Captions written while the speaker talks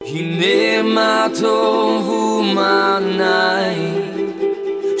הנה מה טוב ומה נעים,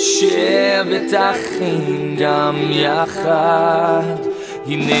 שבת אחים גם יחד.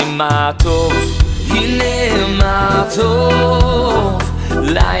 הנה מה טוב, הנה מה טוב,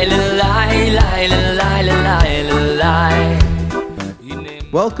 לילה לילה לילה לילה לילה.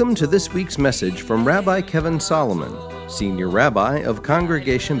 Welcome to this week's message from Rabbi Kevin Solomon, Senior Rabbi of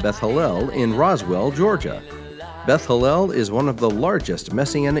Congregation Beth Hallel in Roswell, Georgia. Beth Hallel is one of the largest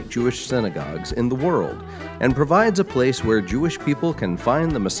Messianic Jewish synagogues in the world and provides a place where Jewish people can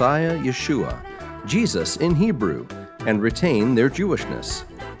find the Messiah, Yeshua, Jesus in Hebrew, and retain their Jewishness.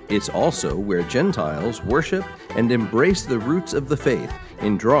 It's also where Gentiles worship and embrace the roots of the faith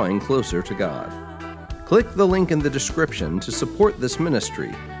in drawing closer to God. Click the link in the description to support this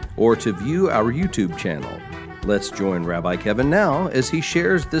ministry or to view our YouTube channel. Let's join Rabbi Kevin now as he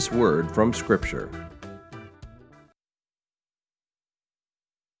shares this word from Scripture.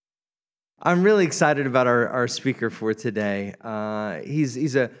 I'm really excited about our speaker for today. I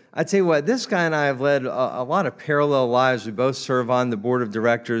tell you what, this guy and I have led a lot of parallel lives. We both serve on the board of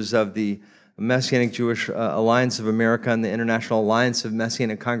directors of the Messianic Jewish Alliance of America and the International Alliance of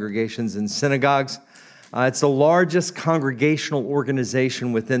Messianic Congregations and Synagogues. It's the largest congregational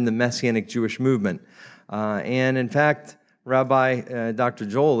organization within the Messianic Jewish movement. And in fact, Rabbi Dr.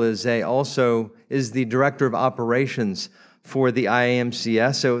 Joel is the director of operations for the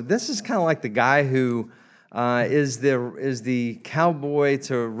IAMCS. So this is kind of like the guy who is the cowboy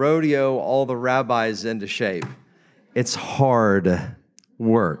to rodeo all the rabbis into shape. It's hard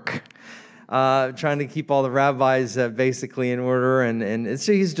work. Trying to keep all the rabbis basically in order, and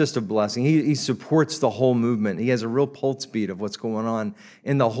he's just a blessing. He supports the whole movement. He has a real pulse beat of what's going on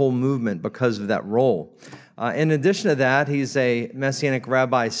in the whole movement because of that role. In addition to that, he's a Messianic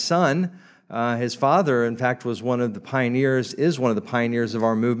rabbi's son. His father, in fact, is one of the pioneers of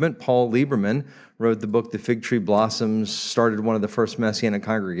our movement. Paul Lieberman wrote the book The Fig Tree Blossoms, started one of the first Messianic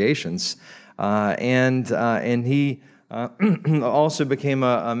congregations, and he also became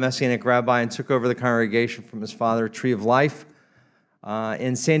a Messianic rabbi and took over the congregation from his father, Tree of Life,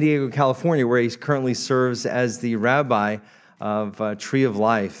 in San Diego, California, where he currently serves as the rabbi of Tree of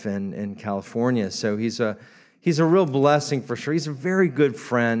Life in California. So he's a real blessing for sure. He's a very good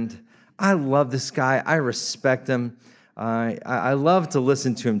friend. I love this guy. I respect him. I love to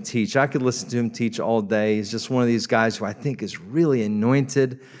listen to him teach. I could listen to him teach all day. He's just one of these guys who I think is really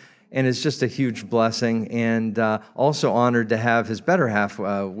anointed, and it's just a huge blessing, and also honored to have his better half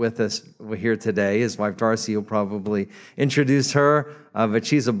with us here today. His wife, Darcy, will probably introduce her, but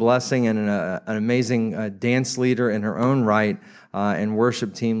she's a blessing and an amazing dance leader in her own right and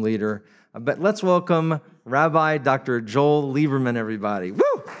worship team leader. But let's welcome Rabbi Dr. Joel Lieberman, everybody. Woo!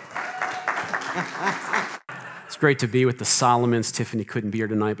 It's great to be with the Solomons. Tiffany couldn't be here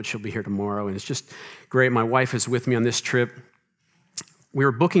tonight, but she'll be here tomorrow, and it's just great. My wife is with me on this trip. We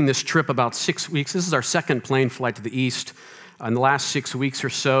were booking this trip about 6 weeks. This is our second plane flight to the East in the last 6 weeks or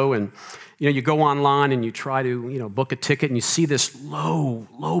so. And you go online and you try to book a ticket, and you see this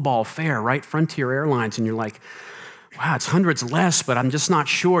low-ball fare, right? Frontier Airlines, and you're like, wow, it's hundreds less, but I'm just not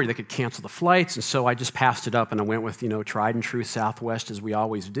sure. They could cancel the flights. And so I just passed it up, and I went with tried and true Southwest, as we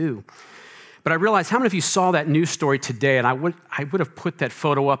always do. But I realized, how many of you saw that news story today? And I would have put that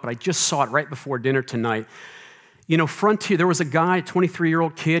photo up, but I just saw it right before dinner tonight. Frontier, there was a guy, a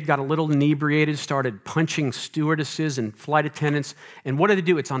 23-year-old kid, got a little inebriated, started punching stewardesses and flight attendants. And what do they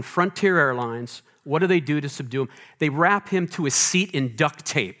do? It's on Frontier Airlines. What do they do to subdue him? They wrap him to his seat in duct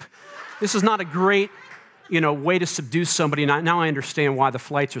tape. This is not a great, way to subdue somebody. Now I understand why the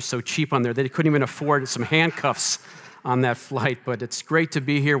flights are so cheap on there. They couldn't even afford some handcuffs on that flight. But it's great to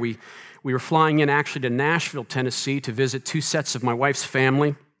be here. We were flying in actually to Nashville, Tennessee, to visit two sets of my wife's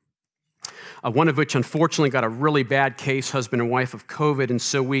family. One of which, unfortunately, got a really bad case, husband and wife, of COVID. And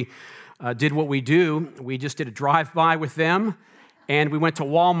so we did what we do. We just did a drive-by with them, and we went to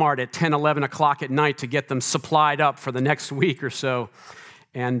Walmart at 10, 11 o'clock at night to get them supplied up for the next week or so.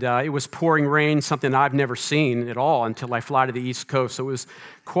 And it was pouring rain, something I've never seen at all until I fly to the East Coast. So it was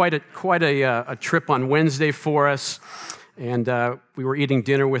quite a trip on Wednesday for us. And we were eating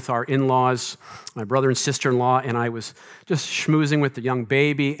dinner with our in-laws, my brother and sister-in-law, and I was just schmoozing with the young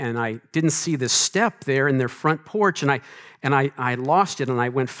baby, and I didn't see this step there in their front porch, and and I lost it, and I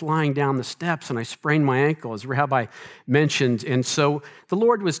went flying down the steps, and I sprained my ankle, as Rabbi mentioned. And so the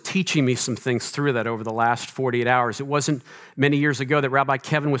Lord was teaching me some things through that over the last 48 hours. It wasn't many years ago that Rabbi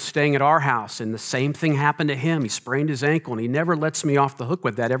Kevin was staying at our house, and the same thing happened to him. He sprained his ankle, and he never lets me off the hook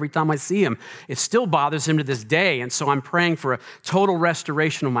with that. Every time I see him, it still bothers him to this day. And so I'm praying for a total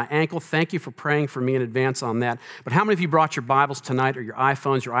restoration of my ankle. Thank you for praying for me in advance on that. But how many of you brought your Bibles tonight, or your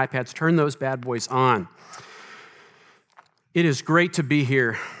iPhones, your iPads? Turn those bad boys on. It is great to be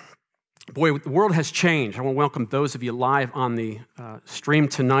here. Boy, the world has changed. I want to welcome those of you live on the stream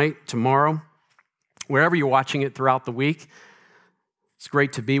tonight, tomorrow, wherever you're watching it throughout the week. It's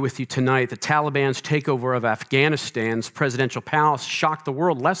great to be with you tonight. The Taliban's takeover of Afghanistan's presidential palace shocked the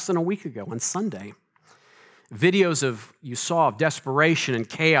world less than a week ago on Sunday. Videos you saw of desperation and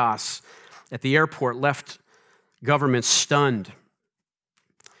chaos at the airport left governments stunned.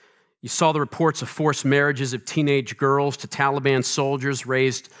 You saw the reports of forced marriages of teenage girls to Taliban soldiers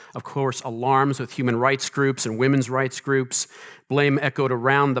raised, of course, alarms with human rights groups and women's rights groups. Blame echoed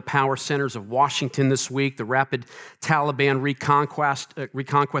around the power centers of Washington this week. The rapid Taliban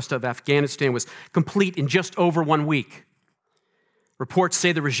reconquest of Afghanistan was complete in just over 1 week. Reports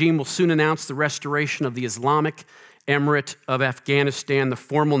say the regime will soon announce the restoration of the Islamic Emirate of Afghanistan, the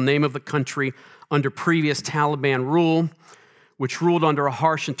formal name of the country under previous Taliban rule, which ruled under a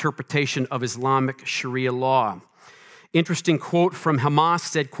harsh interpretation of Islamic Sharia law. Interesting quote from Hamas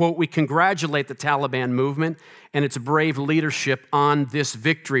said, quote, "We congratulate the Taliban movement and its brave leadership on this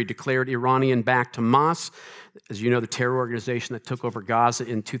victory," declared Iranian-backed Hamas, as you know, the terror organization that took over Gaza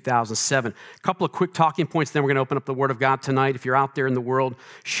in 2007. A couple of quick talking points, then we're going to open up the Word of God tonight. If you're out there in the world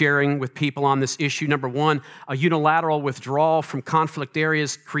sharing with people on this issue, number one, a unilateral withdrawal from conflict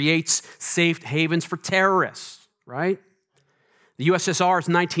areas creates safe havens for terrorists, right? The USSR's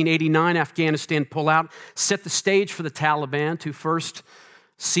 1989 Afghanistan pullout set the stage for the Taliban to first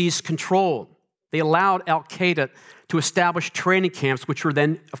seize control. They allowed al-Qaeda to establish training camps, which were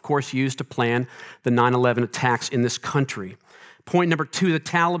then, of course, used to plan the 9/11 attacks in this country. Point number two, the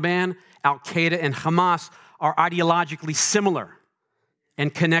Taliban, al-Qaeda, and Hamas are ideologically similar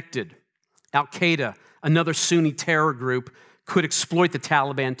and connected. Al-Qaeda, another Sunni terror group, could exploit the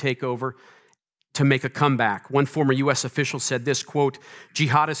Taliban takeover to make a comeback. One former U.S. official said this, quote,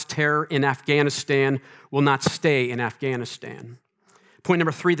 "Jihadist terror in Afghanistan will not stay in Afghanistan." Point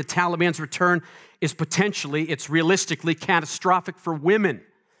number three, the Taliban's return is it's realistically catastrophic for women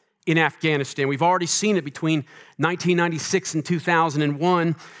in Afghanistan. We've already seen it between 1996 and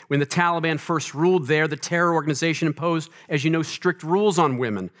 2001. When the Taliban first ruled there, the terror organization imposed, as you know, strict rules on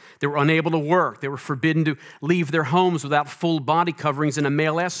women. They were unable to work. They were forbidden to leave their homes without full body coverings and a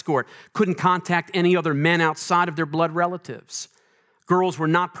male escort. Couldn't contact any other men outside of their blood relatives. Girls were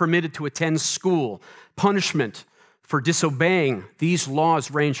not permitted to attend school. Punishment for disobeying these laws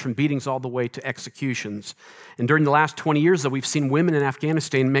range from beatings all the way to executions. And during the last 20 years, though, we've seen women in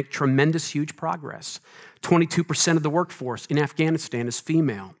Afghanistan make tremendous, huge progress. 22% of the workforce in Afghanistan is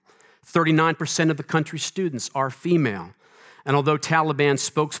female. 39% of the country's students are female. And although Taliban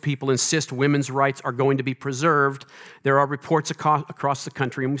spokespeople insist women's rights are going to be preserved, there are reports across the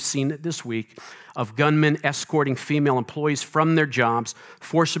country, and we've seen it this week, of gunmen escorting female employees from their jobs,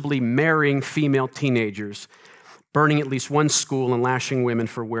 forcibly marrying female teenagers, burning at least one school, and lashing women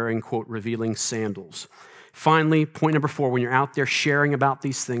for wearing, quote, revealing sandals. Finally, point number four, when you're out there sharing about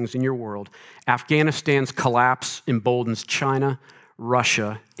these things in your world, Afghanistan's collapse emboldens China,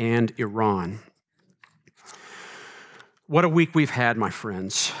 Russia, and Iran. What a week we've had, my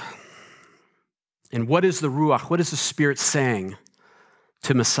friends. And what is the Ruach, what is the Spirit saying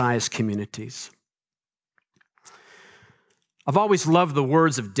to Messiah's communities? I've always loved the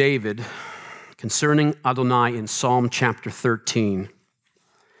words of David concerning Adonai in Psalm chapter 13.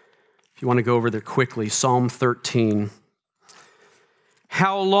 If you want to go over there quickly, Psalm 13.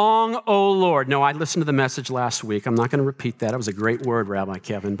 How long, O Lord? No, I listened to the message last week. I'm not going to repeat that. It was a great word, Rabbi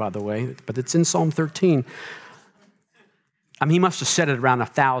Kevin, by the way, but it's in Psalm 13. I mean, he must have said it around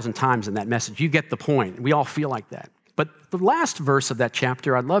 1,000 times in that message. You get the point. We all feel like that. But the last verse of that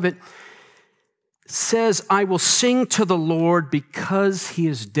chapter, I love it, says, I will sing to the Lord because he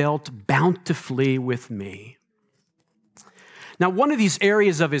has dealt bountifully with me. Now, one of these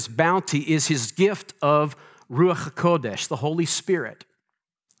areas of his bounty is his gift of Ruach HaKodesh, the Holy Spirit.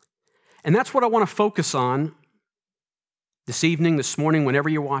 And that's what I want to focus on this evening, this morning, whenever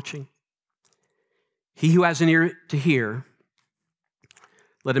you're watching. He who has an ear to hear,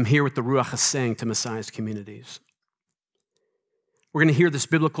 let him hear what the Ruach is saying to Messiah's communities. We're going to hear this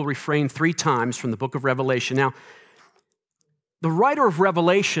biblical refrain 3 times from the book of Revelation. Now, the writer of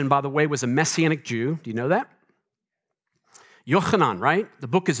Revelation, by the way, was a Messianic Jew. Do you know that? Yochanan, right? The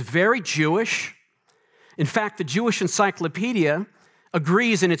book is very Jewish. In fact, the Jewish Encyclopedia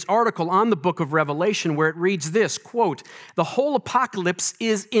agrees in its article on the book of Revelation where it reads this, quote, "The whole apocalypse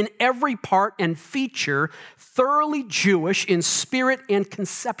is in every part and feature thoroughly Jewish in spirit and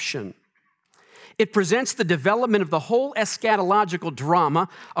conception. It presents the development of the whole eschatological drama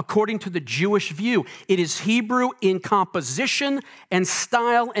according to the Jewish view. It is Hebrew in composition and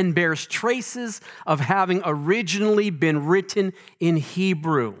style and bears traces of having originally been written in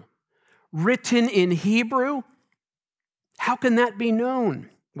Hebrew." Written in Hebrew? How can that be known?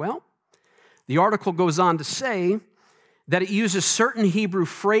 Well, the article goes on to say that it uses certain Hebrew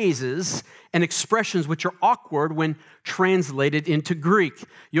phrases and expressions which are awkward when translated into Greek.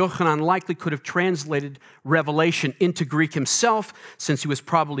 Yochanan likely could have translated Revelation into Greek himself, since he was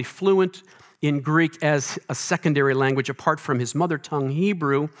probably fluent in Greek as a secondary language apart from his mother tongue,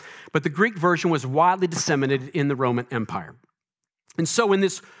 Hebrew, but the Greek version was widely disseminated in the Roman Empire. And so in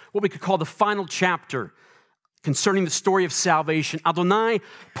this, what we could call the final chapter concerning the story of salvation, Adonai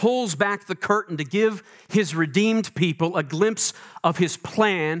pulls back the curtain to give his redeemed people a glimpse of his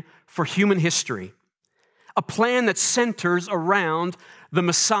plan for human history, a plan that centers around the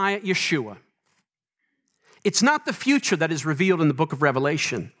Messiah, Yeshua. It's not the future that is revealed in the book of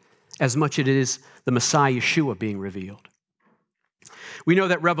Revelation as much as it is the Messiah, Yeshua, being revealed. We know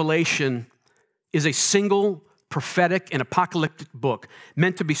that Revelation is a single prophetic and apocalyptic book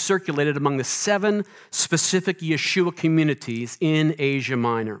meant to be circulated among the 7 specific Yeshua communities in Asia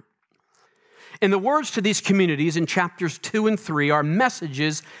Minor. And the words to these communities in chapters 2 and 3 are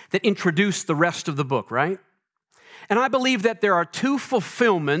messages that introduce the rest of the book, right? And I believe that there are 2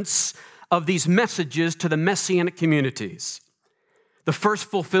 fulfillments of these messages to the Messianic communities. The first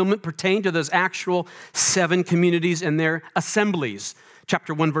fulfillment pertained to those actual 7 communities and their assemblies.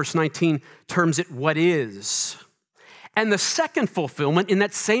 Chapter 1, verse 19 terms it what is. And the second fulfillment in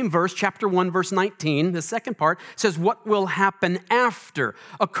that same verse, chapter 1, verse 19, the second part says what will happen after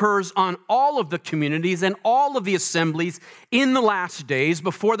occurs on all of the communities and all of the assemblies in the last days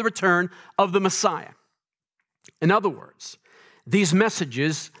before the return of the Messiah. In other words, these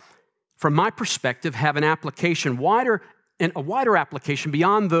messages, from my perspective, have an application a wider application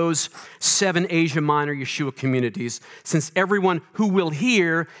beyond those 7 Asia Minor Yeshua communities, since everyone who will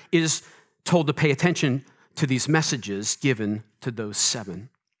hear is told to pay attention to these messages given to those 7.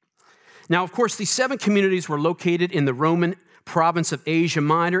 Now, of course, these 7 communities were located in the Roman province of Asia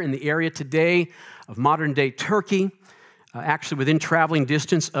Minor in the area today of modern-day Turkey, actually within traveling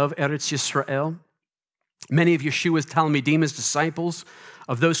distance of Eretz Yisrael. Many of Yeshua's Talmidim, his disciples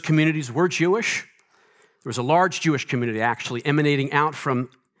of those communities, were Jewish. There was a large Jewish community actually emanating out from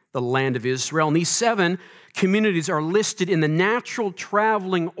the land of Israel. And these 7 communities are listed in the natural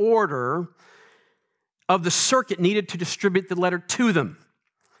traveling order of the circuit needed to distribute the letter to them.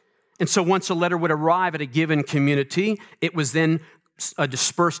 And so once a letter would arrive at a given community, it was then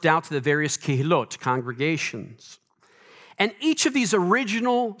dispersed out to the various kehilot, congregations. And each of these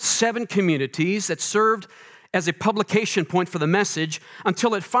original 7 communities that served as a publication point for the message until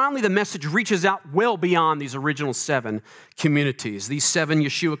the message reaches out well beyond these original 7 communities. These 7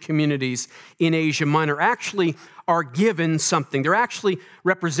 Yeshua communities in Asia Minor actually are given something. They're actually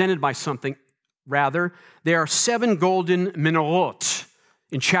represented by something. Rather, there are 7 golden menorot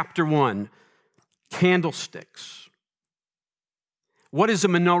in chapter 1, candlesticks. What is a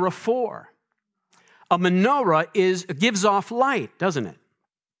menorah for? A menorah gives off light, doesn't it?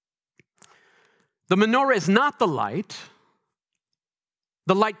 The menorah is not the light.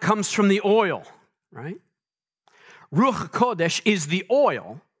 The light comes from the oil, right? Ruach HaKodesh is the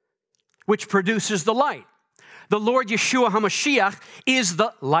oil which produces the light. The Lord Yeshua HaMashiach is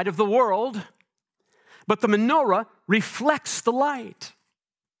the light of the world, but the menorah reflects the light.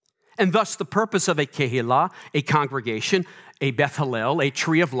 And thus the purpose of a kehillah, a congregation, a Beth Hallel, a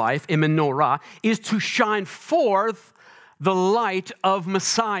tree of life, a menorah, is to shine forth the light of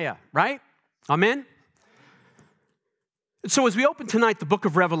Messiah, right? Amen? So as we open tonight the book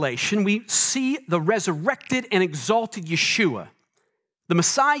of Revelation, we see the resurrected and exalted Yeshua, the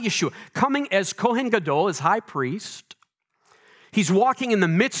Messiah Yeshua, coming as Kohen Gadol, as high priest. He's walking in the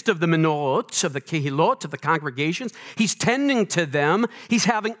midst of the menorot, of the kehilot, of the congregations. He's tending to them. He's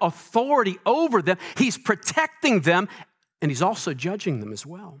having authority over them. He's protecting them, and he's also judging them as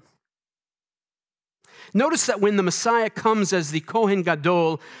well. Notice that when the Messiah comes as the Kohen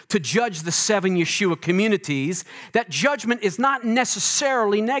Gadol to judge the 7 Yeshua communities, that judgment is not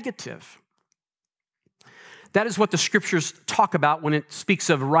necessarily negative. That is what the scriptures talk about when it speaks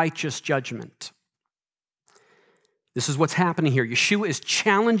of righteous judgment. This is what's happening here. Yeshua is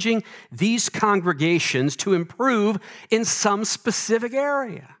challenging these congregations to improve in some specific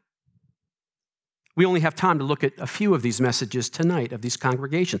area. We only have time to look at a few of these messages tonight of these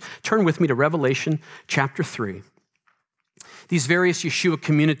congregations. Turn with me to Revelation chapter 3. These various Yeshua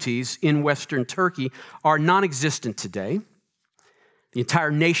communities in Western Turkey are non-existent today. The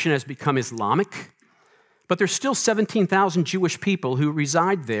entire nation has become Islamic, but there's still 17,000 Jewish people who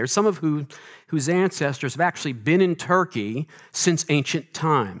reside there, some of whose ancestors have actually been in Turkey since ancient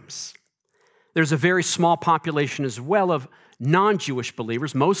times. There's a very small population as well of non-Jewish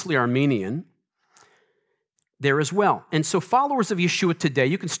believers, mostly Armenian, there as well. And so followers of Yeshua today,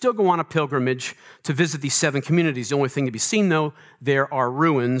 you can still go on a pilgrimage to visit these 7 communities. The only thing to be seen, though, there are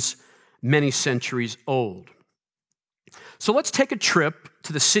ruins many centuries old. So let's take a trip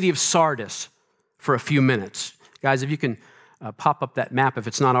to the city of Sardis for a few minutes. Guys, if you can pop up that map, if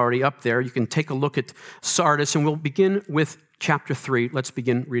it's not already up there, you can take a look at Sardis, and we'll begin with chapter 3. Let's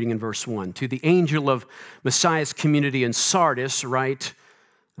begin reading in verse 1. To the angel of Messiah's community in Sardis, write,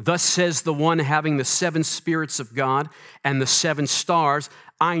 "Thus says the one having the 7 spirits of God and the 7 stars,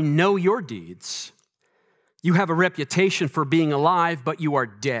 I know your deeds. You have a reputation for being alive, but you are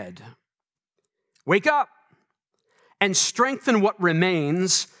dead. Wake up and strengthen what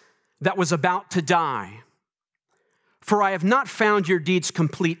remains that was about to die. For I have not found your deeds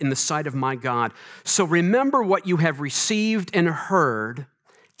complete in the sight of my God. So remember what you have received and heard,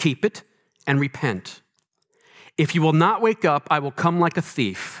 keep it and repent. If you will not wake up, I will come like a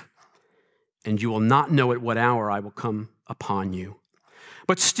thief, and you will not know at what hour I will come upon you.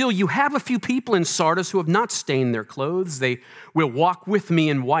 But still, you have a few people in Sardis who have not stained their clothes. They will walk with me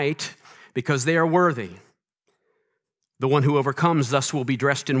in white because they are worthy. The one who overcomes thus will be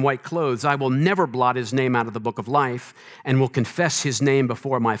dressed in white clothes. I will never blot his name out of the book of life, and will confess his name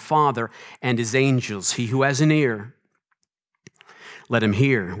before my Father and his angels. He who has an ear, let him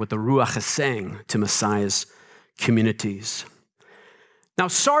hear what the Ruach is saying to Messiah's communities." Now,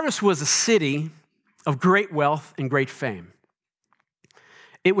 Sardis was a city of great wealth and great fame.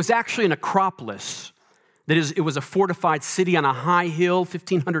 It was actually an acropolis. That is, it was a fortified city on a high hill,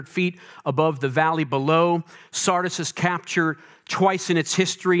 1,500 feet above the valley below. Sardis is captured twice in its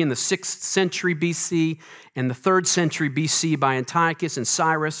history, in the 6th century BC and the 3rd century BC by Antiochus and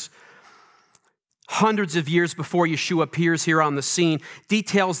Cyrus. Hundreds of years before Yeshua appears here on the scene,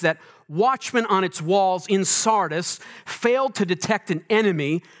 details that watchmen on its walls in Sardis failed to detect an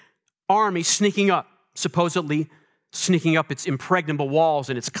enemy army sneaking up, supposedly sneaking up its impregnable walls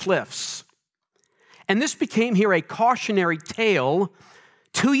and its cliffs. And this became here a cautionary tale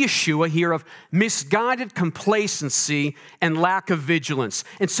to Yeshua here of misguided complacency and lack of vigilance.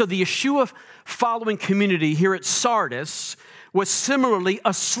 And so the Yeshua following community here at Sardis was similarly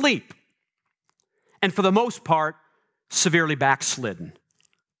asleep, and for the most part, severely backslidden.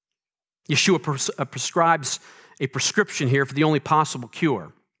 Yeshua prescribes a prescription here for the only possible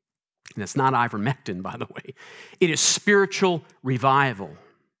cure. And it's not ivermectin, by the way. It is spiritual revival.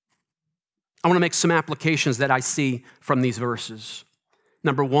 I want to make some applications that I see from these verses.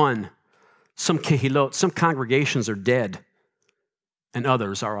 Number 1, some kehilot, some congregations are dead and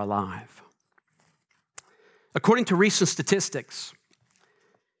others are alive. According to recent statistics,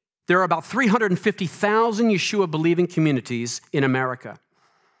 there are about 350,000 Yeshua-believing communities in America.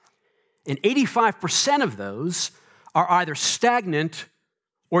 And 85% of those are either stagnant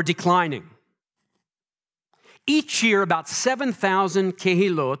or declining. Each year, about 7,000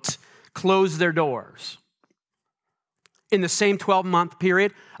 kehilot close their doors. In the same 12-month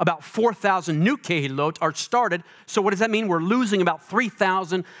period, about 4,000 new kehilot are started. So what does that mean? We're losing about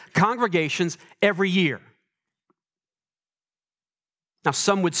 3,000 congregations every year. Now,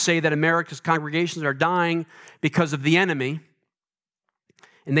 some would say that America's congregations are dying because of the enemy,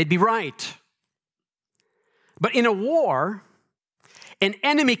 and they'd be right. But in a war, an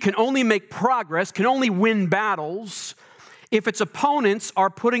enemy can only make progress, can only win battles, if its opponents are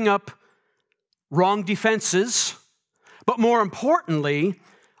putting up wrong defenses, but more importantly,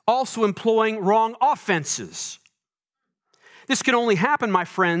 also employing wrong offenses. This can only happen, my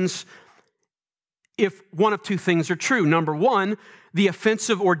friends, if one of two things are true. Number 1, the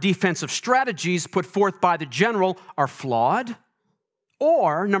offensive or defensive strategies put forth by the general are flawed.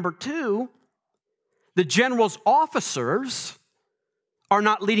 Or, number 2, the general's officers are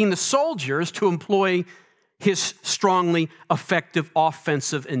not leading the soldiers to employ his strongly effective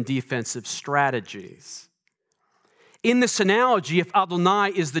offensive and defensive strategies. In this analogy, if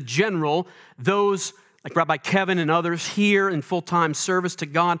Adonai is the general, those like Rabbi Kevin and others here in full-time service to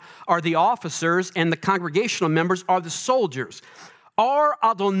God are the officers, and the congregational members are the soldiers. Are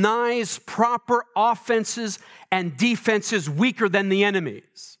Adonai's proper offenses and defenses weaker than the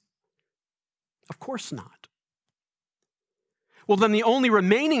enemy's? Of course not. Well, then the only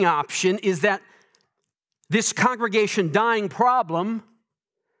remaining option is that this congregation dying problem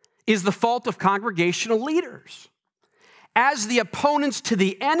is the fault of congregational leaders. As the opponents to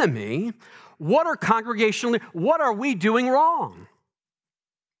the enemy, what are we doing wrong?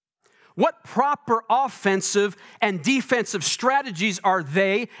 What proper offensive and defensive strategies are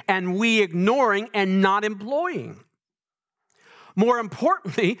they and we ignoring and not employing? More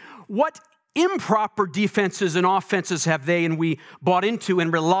importantly, what improper defenses and offenses have they and we bought into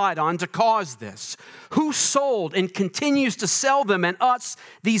and relied on to cause this? Who sold and continues to sell them and us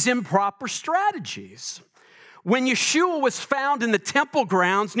these improper strategies? When Yeshua was found in the temple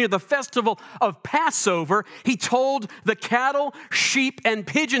grounds near the festival of Passover, he told the cattle, sheep, and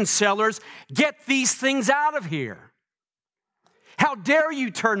pigeon sellers, "Get these things out of here. How dare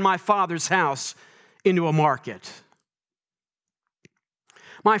you turn my Father's house into a market?"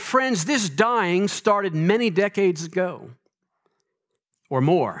 My friends, this dying started many decades ago or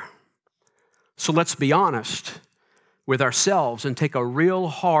more. So let's be honest with ourselves and take a real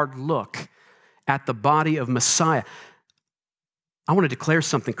hard look at the body of Messiah. I want to declare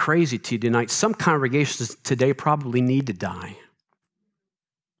something crazy to you tonight. Some congregations today probably need to die.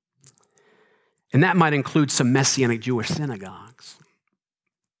 And that might include some Messianic Jewish synagogues.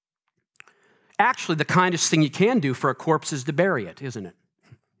 Actually, the kindest thing you can do for a corpse is to bury it, isn't it?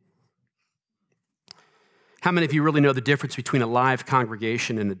 How many of you really know the difference between a live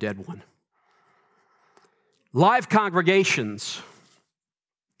congregation and a dead one? Live congregations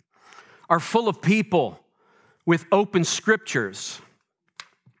are full of people with open scriptures.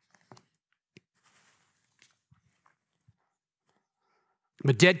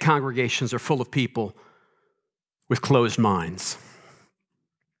 But dead congregations are full of people with closed minds.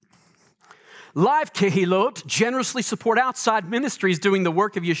 Live kehilot generously support outside ministries doing the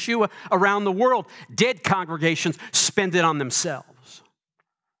work of Yeshua around the world. Dead congregations spend it on themselves.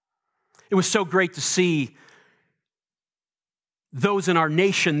 It was so great to see those in our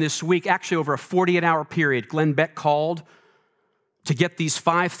nation this week, actually over a 48-hour period. Glenn Beck called to get these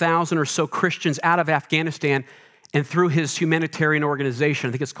 5,000 or so Christians out of Afghanistan, and through his humanitarian organization,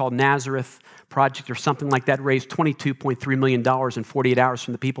 I think it's called Nazareth Project or something like that, raised $22.3 million in 48 hours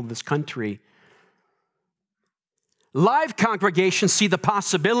from the people of this country. Live congregations see the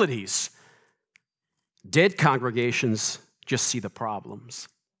possibilities. Dead congregations just see the problems.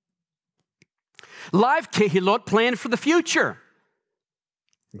 Live kehilot plan for the future.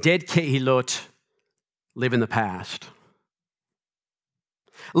 Dead kehilot live in the past.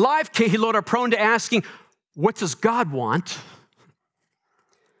 Live kehilot are prone to asking, what does God want?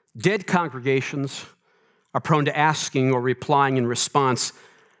 Dead congregations are prone to asking or replying in response,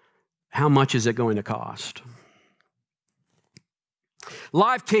 how much is it going to cost?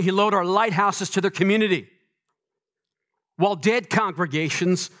 Live kehilot are lighthouses to their community, while dead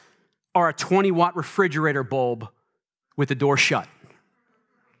congregations are a 20-watt refrigerator bulb with the door shut.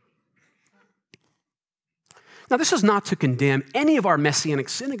 Now, this is not to condemn any of our Messianic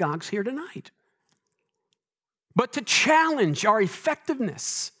synagogues here tonight, but to challenge our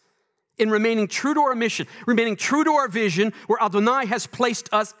effectiveness in remaining true to our mission, remaining true to our vision, where Adonai has placed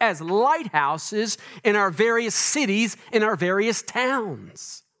us as lighthouses in our various cities, in our various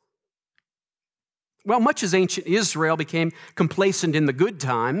towns. Well, much as ancient Israel became complacent in the good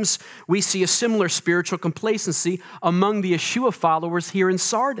times, we see a similar spiritual complacency among the Yeshua followers here in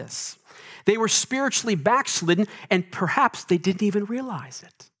Sardis. They were spiritually backslidden, and perhaps they didn't even realize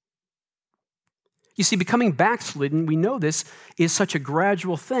it. You see, becoming backslidden, we know this, is such a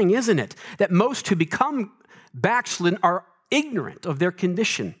gradual thing, isn't it? That most who become backslidden are ignorant of their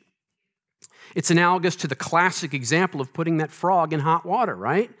condition. It's analogous to the classic example of putting that frog in hot water,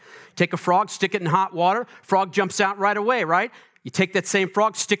 right? Take a frog, stick it in hot water, frog jumps out right away, right? You take that same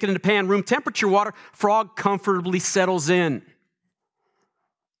frog, stick it in a pan, room temperature water, frog comfortably settles in.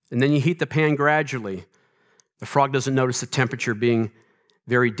 And then you heat the pan gradually. The frog doesn't notice the temperature being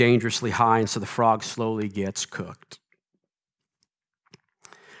very dangerously high, and so the frog slowly gets cooked.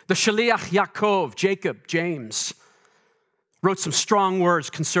 The Shaliach Yaakov, Jacob, James, wrote some strong words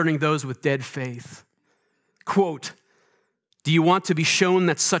concerning those with dead faith. Quote, "Do you want to be shown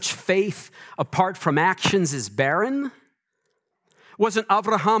that such faith apart from actions is barren? Wasn't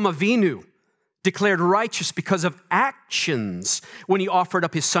Avraham Avinu declared righteous because of actions when he offered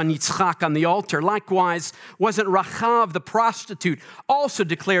up his son Yitzchak on the altar. Likewise, wasn't Rachav, the prostitute, also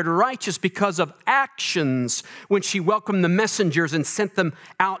declared righteous because of actions when she welcomed the messengers and sent them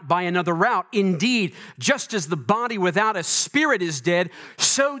out by another route? Indeed, just as the body without a spirit is dead,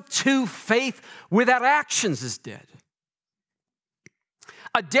 so too faith without actions is dead.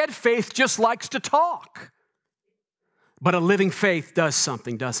 A dead faith just likes to talk, but a living faith does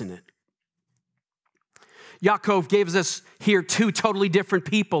something, doesn't it? Yaakov gives us here two totally different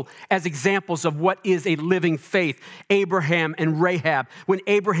people as examples of what is a living faith, Abraham and Rahab. When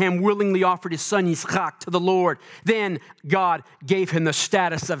Abraham willingly offered his son Yitzchak to the Lord, then God gave him the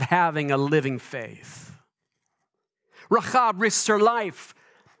status of having a living faith. Rahab risks her life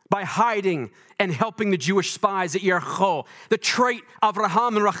by hiding and helping the Jewish spies at Jericho. The trait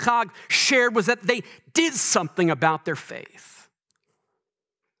Avraham and Rahab shared was that they did something about their faith.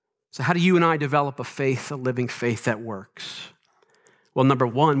 So how do you and I develop a faith, a living faith that works? Well, number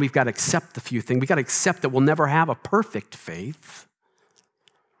one, we've got to accept a few things. We've got to accept that we'll never have a perfect faith,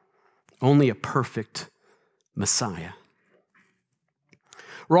 only a perfect Messiah.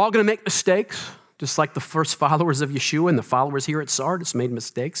 We're all going to make mistakes, just like the first followers of Yeshua and the followers here at Sardis made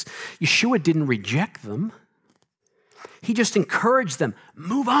mistakes. Yeshua didn't reject them. He just encouraged them,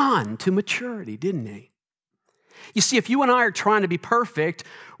 move on to maturity, didn't he? You see, if you and I are trying to be perfect,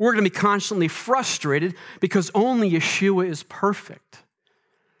 we're going to be constantly frustrated because only Yeshua is perfect.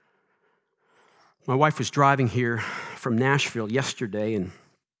 My wife was driving here from Nashville yesterday, and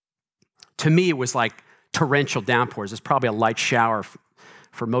to me, it was like torrential downpours. It's probably a light shower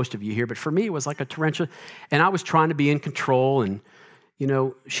for most of you here, but for me, it was like a torrential, and I was trying to be in control, and, you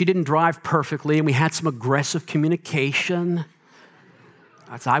know, she didn't drive perfectly, and we had some aggressive communication.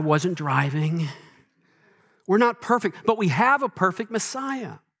 I wasn't driving. We're not perfect, but we have a perfect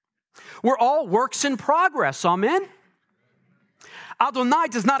Messiah. We're all works in progress, amen? Adonai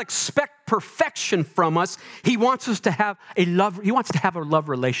does not expect perfection from us. He wants us to have a love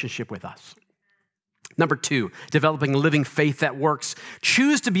relationship with us. Number two, developing a living faith that works.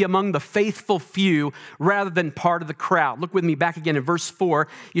 Choose to be among the faithful few rather than part of the crowd. Look with me back again in verse 4.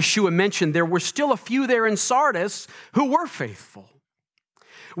 Yeshua mentioned there were still a few there in Sardis who were faithful.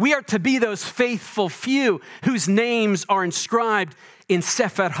 We are to be those faithful few whose names are inscribed in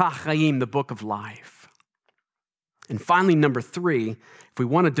Sefer HaChaim, the book of life. And finally, number three, if we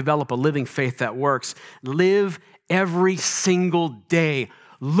want to develop a living faith that works, live every single day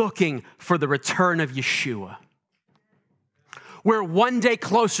looking for the return of Yeshua. We're one day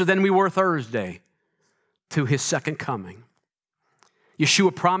closer than we were Thursday to his second coming.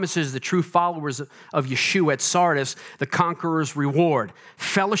 Yeshua promises the true followers of Yeshua at Sardis the conqueror's reward,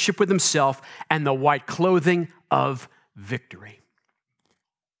 fellowship with himself, and the white clothing of victory.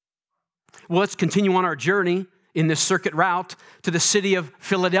 Well, let's continue on our journey in this circuit route to the city of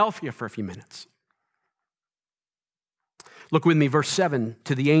Philadelphia for a few minutes. Look with me, verse 7,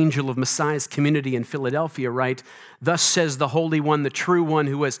 to the angel of Messiah's community in Philadelphia, write, thus says the Holy One, the true one,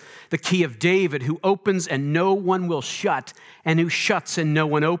 who has the key of David, who opens and no one will shut, and who shuts and no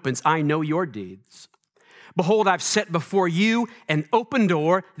one opens. I know your deeds. Behold, I've set before you an open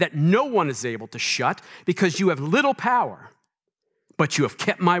door that no one is able to shut, because you have little power, but you have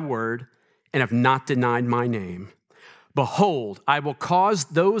kept my word and have not denied my name. Behold, I will cause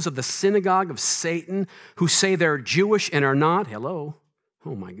those of the synagogue of Satan who say they're Jewish and are not, hello,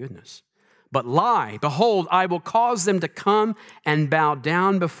 oh my goodness, but lie. Behold, I will cause them to come and bow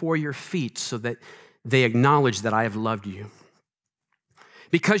down before your feet so that they acknowledge that I have loved you.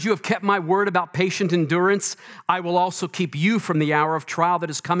 Because you have kept my word about patient endurance, I will also keep you from the hour of trial that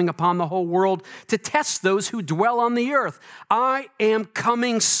is coming upon the whole world to test those who dwell on the earth. I am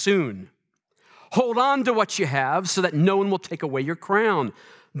coming soon. Hold on to what you have so that no one will take away your crown.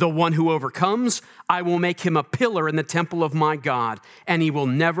 The one who overcomes, I will make him a pillar in the temple of my God, and he will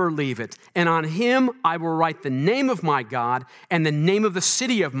never leave it. And on him I will write the name of my God and the name of the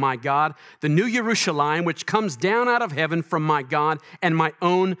city of my God, the new Jerusalem, which comes down out of heaven from my God, and my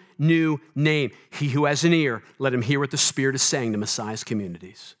own new name. He who has an ear, let him hear what the Spirit is saying to Messiah's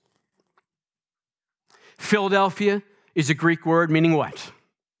communities. Philadelphia is a Greek word meaning what?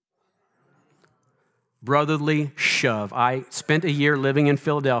 Brotherly shove. I spent a year living in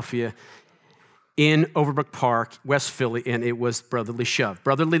Philadelphia in Overbrook Park, West Philly, and it was brotherly shove,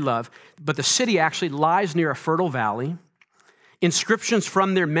 brotherly love. But the city actually lies near a fertile valley. Inscriptions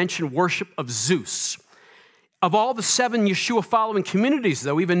from there mention worship of Zeus. Of all the 7 Yeshua-following communities,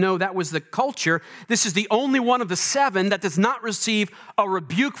 though, even though that was the culture, this is the only one of the 7 that does not receive a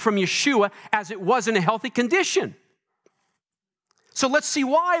rebuke from Yeshua as it was in a healthy condition. So let's see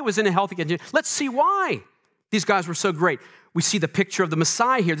why it was in a healthy condition. Let's see why these guys were so great. We see the picture of the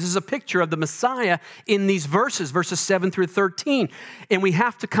Messiah here. This is a picture of the Messiah in these verses 7 through 13. And we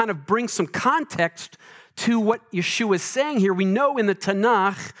have to kind of bring some context to what Yeshua is saying here. We know in the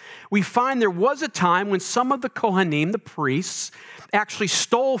Tanakh, we find there was a time when some of the Kohanim, the priests, actually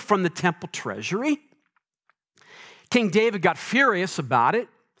stole from the temple treasury. King David got furious about it.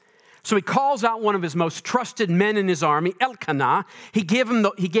 So he calls out one of his most trusted men in his army, Elkanah. He gave him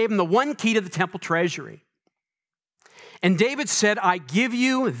the one key to the temple treasury. And David said, I give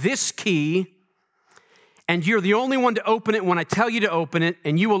you this key, and you're the only one to open it when I tell you to open it,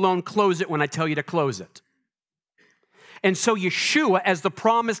 and you alone close it when I tell you to close it. And so Yeshua, as the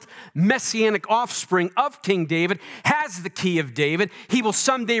promised messianic offspring of King David, has the key of David. He will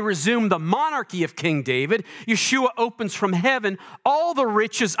someday resume the monarchy of King David. Yeshua opens from heaven all the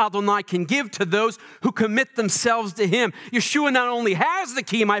riches Adonai can give to those who commit themselves to him. Yeshua not only has the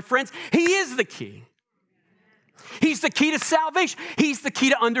key, my friends, he is the key. He's the key to salvation. He's the key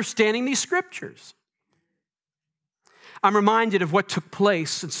to understanding these scriptures. I'm reminded of what took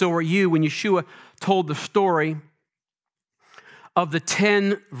place, and so are you, when Yeshua told the story of the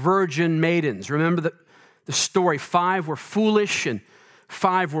 10 virgin maidens. Remember the story. 5 were foolish and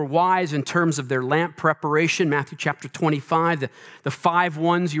 5 were wise in terms of their lamp preparation. Matthew chapter 25. The 5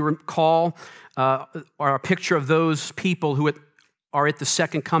 ones, you recall, are a picture of those people who are at the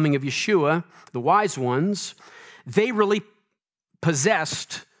second coming of Yeshua, the wise ones. They really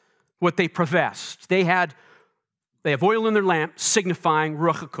possessed what they professed. They have oil in their lamp, signifying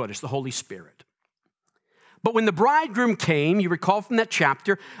Ruach HaKodesh, the Holy Spirit. But when the bridegroom came, you recall from that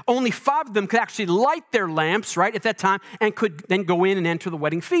chapter, only 5 of them could actually light their lamps, right, at that time, and could then go in and enter the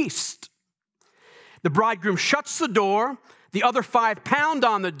wedding feast. The bridegroom shuts the door. The other 5 pound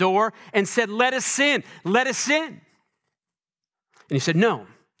on the door and said, let us in, let us in. And he said, no,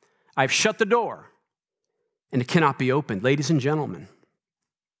 I've shut the door, and it cannot be opened. Ladies and gentlemen,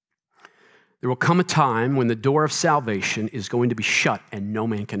 there will come a time when the door of salvation is going to be shut and no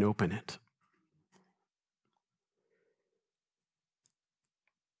man can open it.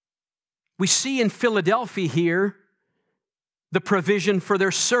 We see in Philadelphia here the provision for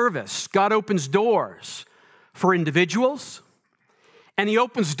their service. God opens doors for individuals, and he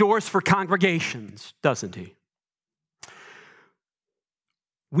opens doors for congregations, doesn't he?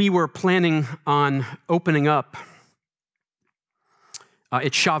 We were planning on opening up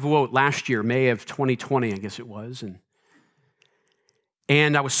at Shavuot last year, May of 2020, I guess it was.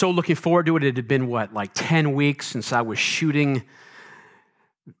 And I was so looking forward to it. It had been, like 10 weeks since I was shooting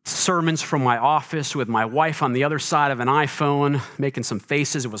sermons from my office with my wife on the other side of an iPhone, making some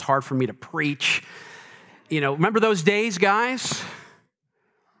faces. It was hard for me to preach. Remember those days, guys?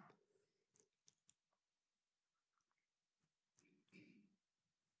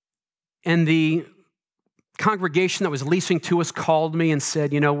 And the congregation that was leasing to us called me and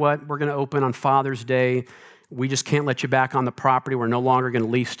said, you know what, we're going to open on Father's Day. We just can't let you back on the property. We're no longer going to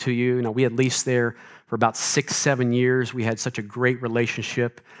lease to you. We had leased there for about 6-7 years. We had such a great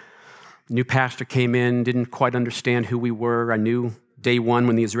relationship. New pastor came in, didn't quite understand who we were. I knew day one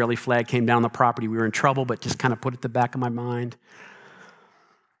when the Israeli flag came down the property, we were in trouble, but just kind of put it at the back of my mind.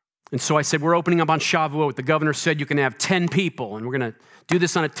 And so I said, we're opening up on Shavuot. The governor said you can have 10 people, and we're going to do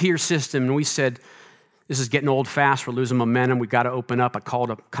this on a tier system. And we said, this is getting old fast. We're losing momentum. We've got to open up. I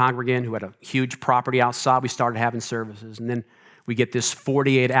called a congregant who had a huge property outside. We started having services. And then we get this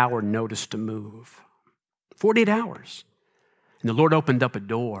 48-hour notice to move. 48 hours. And the Lord opened up a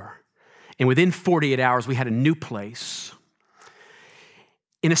door. And within 48 hours, we had a new place.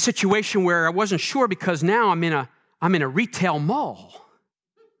 In a situation where I wasn't sure, because now I'm in a retail mall.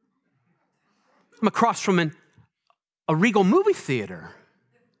 I'm across from a Regal movie theater.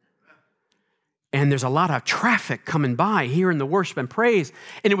 And there's a lot of traffic coming by here in the worship and praise.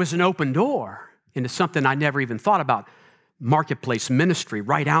 And it was an open door into something I never even thought about. Marketplace ministry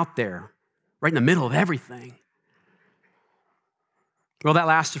right out there, right in the middle of everything. Well, that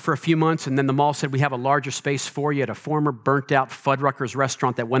lasted for a few months, and then the mall said, we have a larger space for you at a former burnt-out Fuddruckers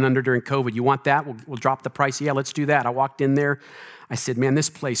restaurant that went under during COVID. You want that? We'll drop the price. Yeah, let's do that. I walked in there. I said, man, this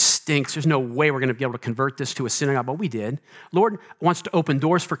place stinks. There's no way we're going to be able to convert this to a synagogue, but we did. Lord wants to open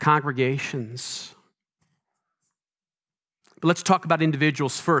doors for congregations. But let's talk about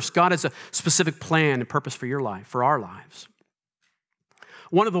individuals first. God has a specific plan and purpose for your life, for our lives.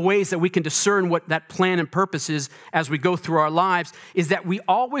 One of the ways that we can discern what that plan and purpose is as we go through our lives is that we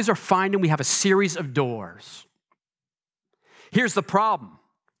always are finding we have a series of doors. Here's the problem.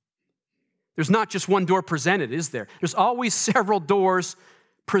 There's not just one door presented, is there? There's always several doors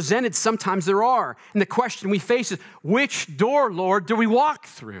presented, sometimes there are. And the question we face is, which door, Lord, do we walk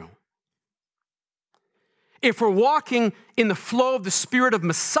through? If we're walking in the flow of the Spirit of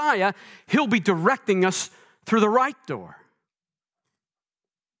Messiah, he'll be directing us through the right door.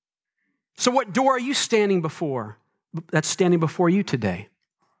 So what door are you standing before? That's standing before you today.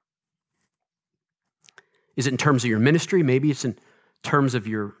 Is it in terms of your ministry? Maybe it's in terms of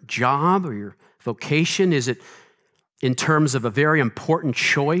your job or your vocation. Is it in terms of a very important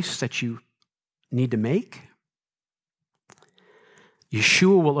choice that you need to make?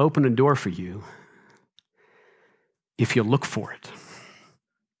 Yeshua will open a door for you if you look for it.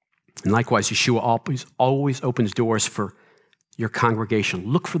 And likewise, Yeshua always opens doors for your congregation.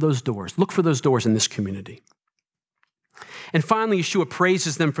 Look for those doors. Look for those doors in this community. And finally, Yeshua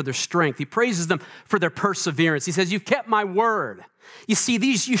praises them for their strength. He praises them for their perseverance. He says, you've kept my word. You see,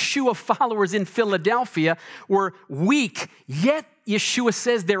 these Yeshua followers in Philadelphia were weak, yet Yeshua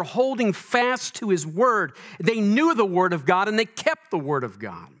says they're holding fast to his word. They knew the word of God and they kept the word of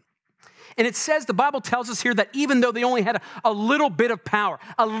God. And it says, the Bible tells us here that even though they only had a little bit of power,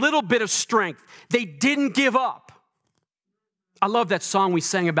 a little bit of strength, they didn't give up. I love that song we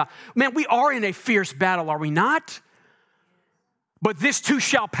sang about. Man, we are in a fierce battle, are we not? But this too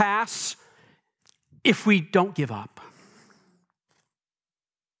shall pass if we don't give up.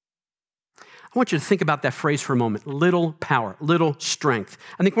 I want you to think about that phrase for a moment. Little power, little strength.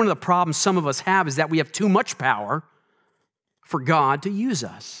 I think one of the problems some of us have is that we have too much power for God to use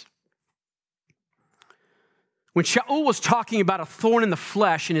us. When Shaul was talking about a thorn in the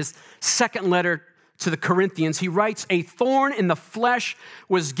flesh in his second letter to the Corinthians, he writes, a thorn in the flesh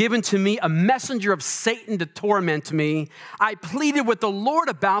was given to me, a messenger of Satan to torment me. I pleaded with the Lord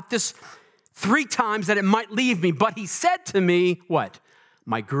about this 3 times that it might leave me. But he said to me, what?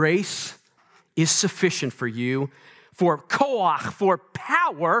 My grace is sufficient for you, for koach, for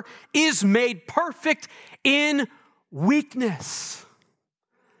power is made perfect in weakness.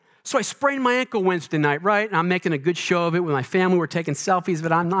 So I sprained my ankle Wednesday night, right? And I'm making a good show of it with my family. We're taking selfies,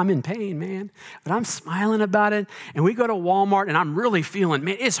 but I'm in pain, man. But I'm smiling about it. And we go to Walmart, and I'm really feeling,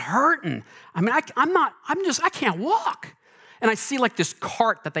 man, it's hurting. I mean, I can't walk. And I see like this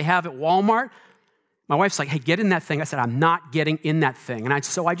cart that they have at Walmart. My wife's like, hey, get in that thing. I said, I'm not getting in that thing. And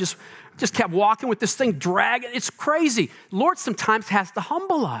so I just kept walking with this thing, dragging. It's crazy. Lord sometimes has to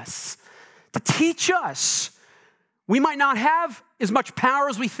humble us, to teach us. We might not have as much power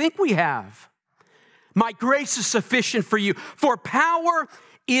as we think we have. My grace is sufficient for you, for power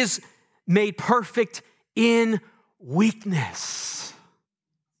is made perfect in weakness.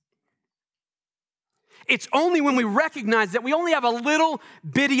 It's only when we recognize that we only have a little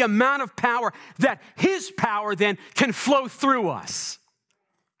bitty amount of power that his power then can flow through us.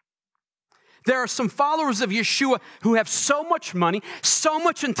 There are some followers of Yeshua who have so much money, so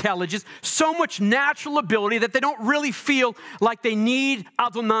much intelligence, so much natural ability that they don't really feel like they need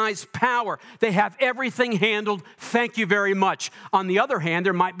Adonai's power. They have everything handled. Thank you very much. On the other hand,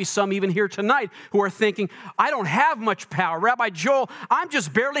 there might be some even here tonight who are thinking, I don't have much power. Rabbi Joel, I'm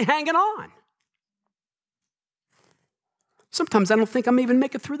just barely hanging on. Sometimes I don't think I'm even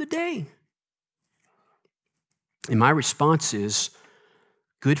making it through the day. And my response is,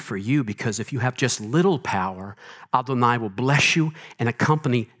 good for you, because if you have just little power, Adonai will bless you and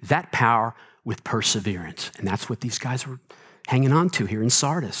accompany that power with perseverance. And that's what these guys were hanging on to here in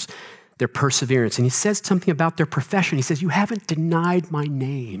Sardis, their perseverance. And he says something about their profession. He says, you haven't denied my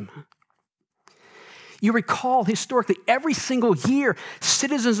name. You recall historically, every single year,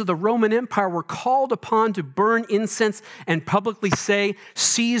 citizens of the Roman Empire were called upon to burn incense and publicly say,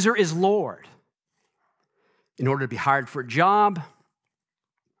 Caesar is Lord. In order to be hired for a job,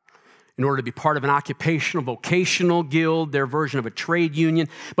 in order to be part of an occupational, vocational guild, their version of a trade union.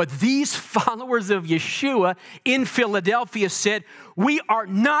 But these followers of Yeshua in Philadelphia said, we are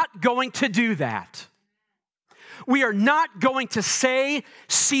not going to do that. We are not going to say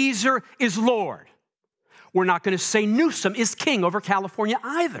Caesar is Lord. We're not going to say Newsom is king over California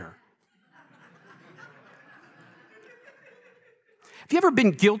either. Have you ever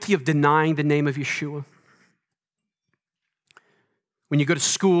been guilty of denying the name of Yeshua? When you go to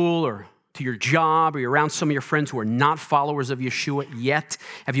school or to your job or you're around some of your friends who are not followers of Yeshua yet,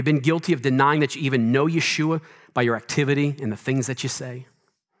 have you been guilty of denying that you even know Yeshua by your activity and the things that you say?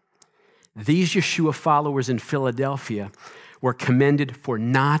 These Yeshua followers in Philadelphia were commended for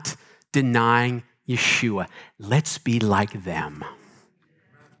not denying Yeshua. Let's be like them.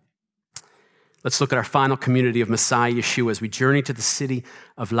 Let's look at our final community of Messiah Yeshua as we journey to the city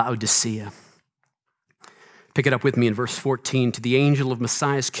of Laodicea. Pick it up with me in verse 14. To the angel of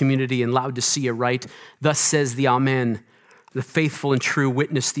Messiah's community in Laodicea write, thus says the Amen, the faithful and true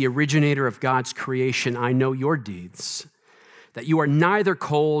witness, the originator of God's creation, I know your deeds, that you are neither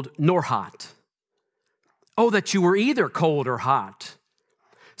cold nor hot. Oh, that you were either cold or hot.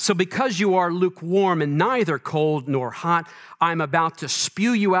 So because you are lukewarm and neither cold nor hot, I am about to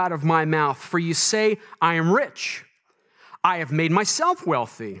spew you out of my mouth. For you say, I am rich. I have made myself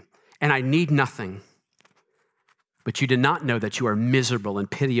wealthy, and I need nothing. But you do not know that you are miserable and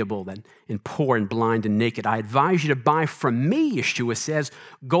pitiable and poor and blind and naked. I advise you to buy from me, Yeshua says,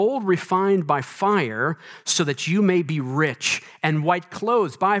 gold refined by fire so that you may be rich, and white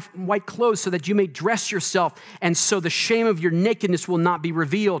clothes. Buy white clothes so that you may dress yourself, and so the shame of your nakedness will not be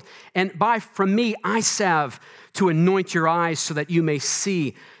revealed. And buy from me eye salve to anoint your eyes so that you may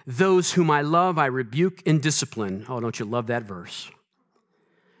see. Those whom I love, I rebuke and discipline. Oh, don't you love that verse?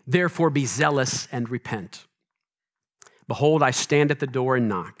 Therefore be zealous and repent. Behold, I stand at the door and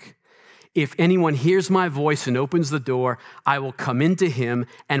knock. If anyone hears my voice and opens the door, I will come into him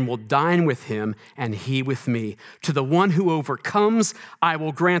and will dine with him and he with me. To the one who overcomes, I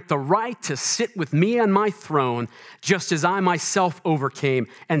will grant the right to sit with me on my throne, just as I myself overcame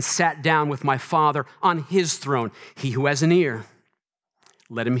and sat down with my Father on his throne. He who has an ear,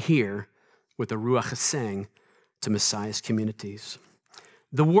 let him hear what the Ruach is saying to Messiah's communities.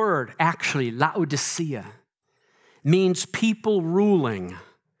 The word, actually, Laodicea, means people ruling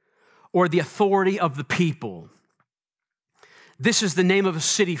or the authority of the people. This is the name of a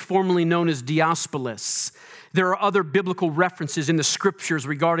city formerly known as Diospolis. There are other biblical references in the scriptures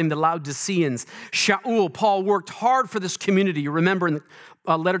regarding the Laodiceans. Shaul, Paul worked hard for this community. You remember in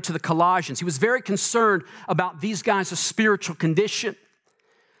the letter to the Colossians, he was very concerned about these guys' spiritual condition.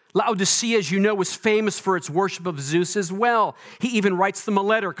 Laodicea, as you know, was famous for its worship of Zeus as well. He even writes them a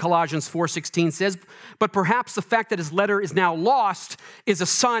letter, Colossians 4:16 says, but perhaps the fact that his letter is now lost is a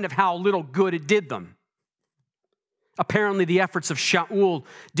sign of how little good it did them. Apparently, the efforts of Shaul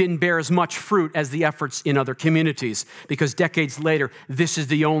didn't bear as much fruit as the efforts in other communities, because decades later, this is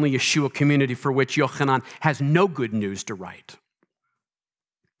the only Yeshua community for which Yochanan has no good news to write.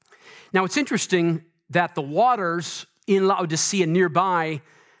 Now, it's interesting that the waters in Laodicea nearby,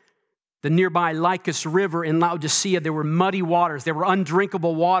 the nearby Lycus River in Laodicea, there were muddy waters. There were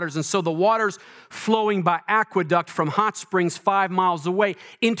undrinkable waters. And so the waters flowing by aqueduct from hot springs 5 miles away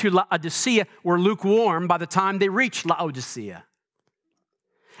into Laodicea were lukewarm by the time they reached Laodicea.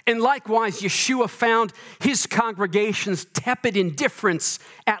 And likewise, Yeshua found his congregation's tepid indifference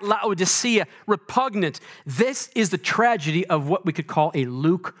at Laodicea repugnant. This is the tragedy of what we could call a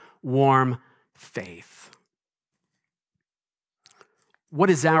lukewarm faith. What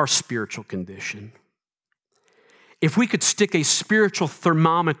is our spiritual condition? If we could stick a spiritual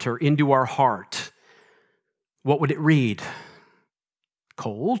thermometer into our heart, what would it read?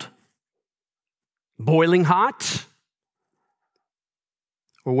 Cold? Boiling hot?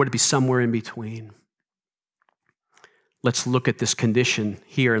 Or would it be somewhere in between? Let's look at this condition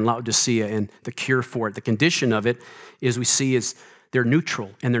here in Laodicea and the cure for it. The condition of it, as we see, is they're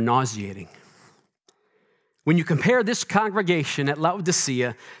neutral and they're nauseating. When you compare this congregation at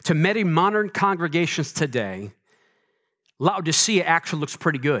Laodicea to many modern congregations today, Laodicea actually looks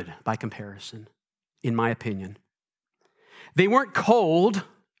pretty good by comparison, in my opinion. They weren't cold,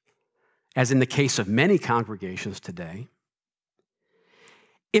 as in the case of many congregations today.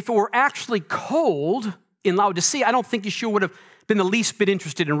 If it were actually cold in Laodicea, I don't think Yeshua would have been the least bit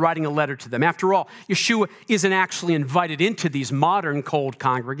interested in writing a letter to them. After all, Yeshua isn't actually invited into these modern cold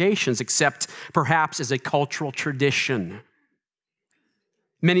congregations, except perhaps as a cultural tradition.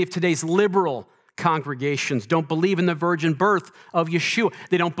 Many of today's liberal congregations don't believe in the virgin birth of Yeshua.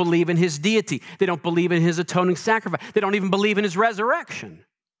 They don't believe in his deity. They don't believe in his atoning sacrifice. They don't even believe in his resurrection.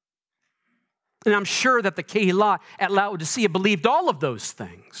 And I'm sure that the Kehillah at Laodicea believed all of those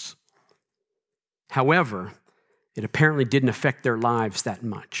things. However, it apparently didn't affect their lives that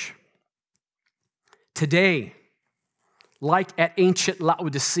much. Today, like at ancient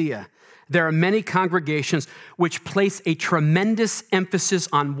Laodicea, there are many congregations which place a tremendous emphasis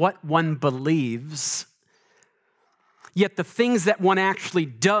on what one believes, yet the things that one actually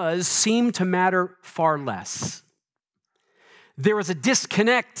does seem to matter far less. There is a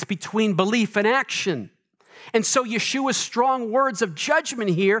disconnect between belief and action. And so Yeshua's strong words of judgment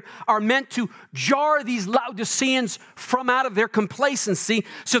here are meant to jar these Laodiceans from out of their complacency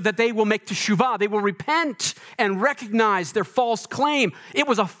so that they will make teshuvah. They will repent and recognize their false claim. It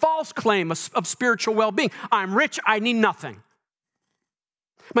was a false claim of spiritual well-being. I'm rich, I need nothing.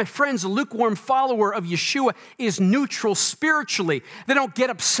 My friends, a lukewarm follower of Yeshua is neutral spiritually. They don't get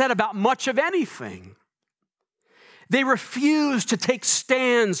upset about much of anything. They refuse to take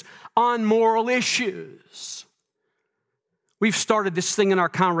stands on moral issues. We've started this thing in our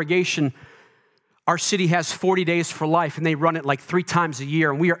congregation. Our city has 40 Days for Life, and they run it like 3 times a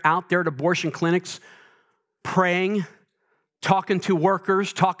year. And we are out there at abortion clinics praying, talking to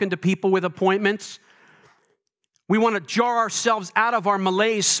workers, talking to people with appointments. We want to jar ourselves out of our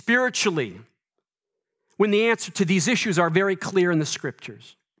malaise spiritually when the answer to these issues are very clear in the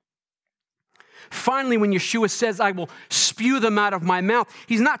Scriptures. Finally, when Yeshua says, I will spew them out of my mouth,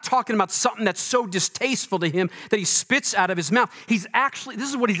 he's not talking about something that's so distasteful to him that he spits out of his mouth. This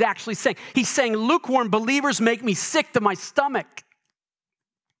is what he's actually saying. He's saying, lukewarm believers make me sick to my stomach.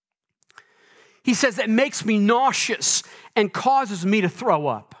 He says, it makes me nauseous and causes me to throw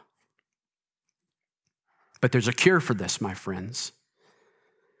up. But there's a cure for this, my friends.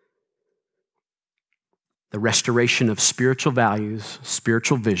 The restoration of spiritual values,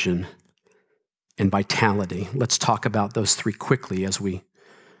 spiritual vision, and vitality. Let's talk about those 3 quickly as we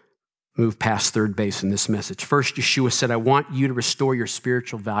move past third base in this message. First, Yeshua said, I want you to restore your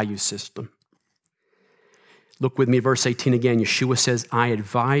spiritual value system. Look with me, verse 18 again. Yeshua says, I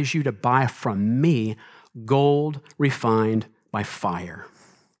advise you to buy from me gold refined by fire.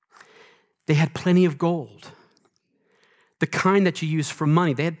 They had plenty of gold. The kind that you use for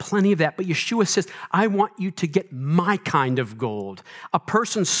money. They had plenty of that. But Yeshua says, I want you to get my kind of gold. A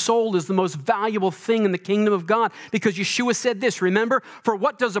person's soul is the most valuable thing in the kingdom of God because Yeshua said this, remember, for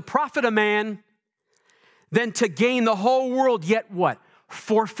what does it profit a man than to gain the whole world, yet what?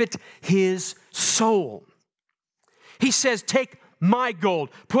 Forfeit his soul. He says, take my gold,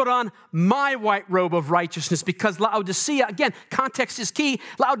 put on my white robe of righteousness, because Laodicea, again, context is key.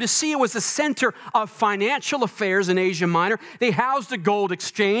 Laodicea was the center of financial affairs in Asia Minor. They housed a gold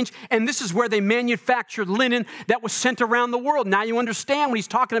exchange, and this is where they manufactured linen that was sent around the world. Now you understand when he's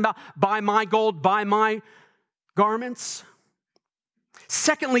talking about buy my gold, buy my garments.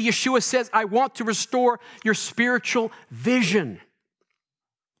 Secondly, Yeshua says, I want to restore your spiritual vision.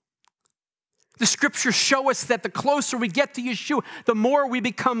 The Scriptures show us that the closer we get to Yeshua, the more we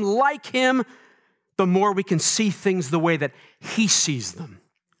become like him, the more we can see things the way that he sees them.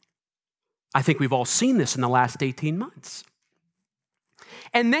 I think we've all seen this in the last 18 months.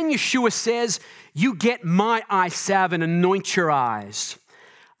 And then Yeshua says, you get my eye salve and anoint your eyes.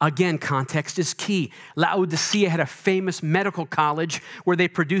 Again, context is key. Laodicea had a famous medical college where they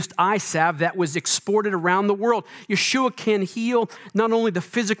produced eye salve that was exported around the world. Yeshua can heal not only the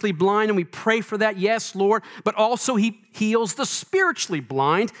physically blind, and we pray for that, yes, Lord, but also he heals the spiritually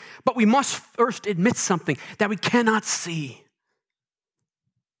blind. But we must first admit something, that we cannot see.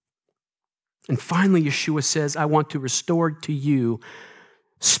 And finally, Yeshua says, I want to restore to you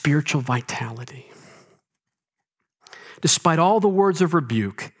spiritual vitality. Despite all the words of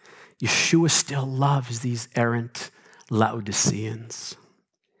rebuke, Yeshua still loves these errant Laodiceans.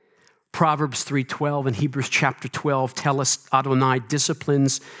 Proverbs 3:12 and Hebrews chapter 12 tell us Adonai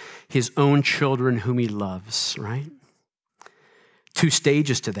disciplines his own children whom he loves, right? 2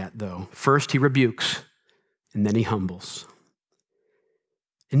 stages to that, though. First, he rebukes, and then he humbles.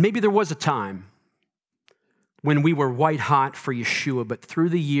 And maybe there was a time when we were white hot for Yeshua, but through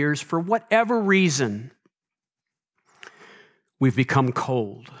the years, for whatever reason, we've become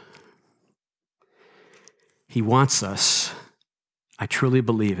cold. He wants us, I truly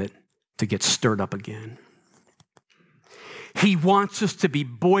believe it, to get stirred up again. He wants us to be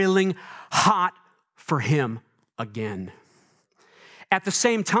boiling hot for him again. At the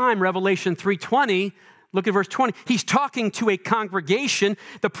same time, Revelation 3:20, look at verse 20. He's talking to a congregation.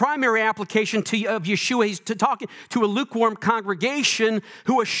 The primary application of Yeshua, he's talking to a lukewarm congregation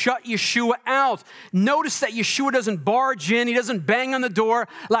who has shut Yeshua out. Notice that Yeshua doesn't barge in. He doesn't bang on the door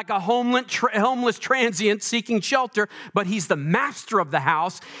like a homeless transient seeking shelter, but he's the master of the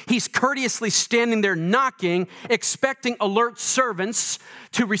house. He's courteously standing there knocking, expecting alert servants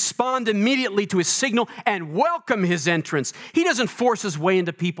to respond immediately to his signal and welcome his entrance. He doesn't force his way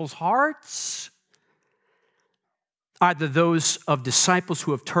into people's hearts. Either those of disciples who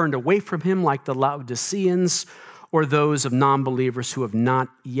have turned away from him, like the Laodiceans, or those of non-believers who have not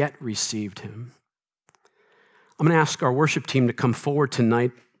yet received him. I'm going to ask our worship team to come forward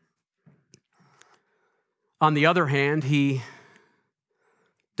tonight. On the other hand, he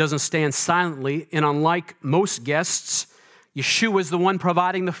doesn't stand silently, and unlike most guests, Yeshua is the one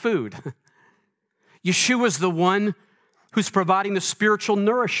providing the food. Yeshua is the one who's providing the spiritual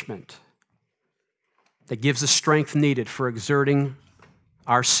nourishment that gives the strength needed for exerting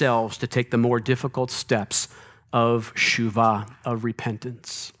ourselves to take the more difficult steps of Shuvah, of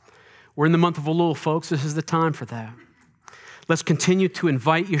repentance. We're in the month of Elul, folks. This is the time for that. Let's continue to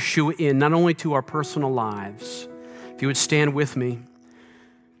invite Yeshua in, not only to our personal lives, if you would stand with me,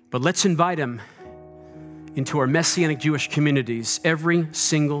 but let's invite him into our Messianic Jewish communities every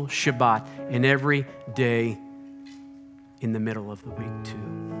single Shabbat and every day in the middle of the week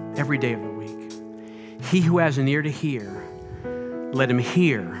too. Every day of the week. He who has an ear to hear, let him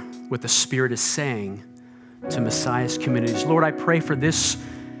hear what the Spirit is saying to Messiah's communities. Lord, I pray for this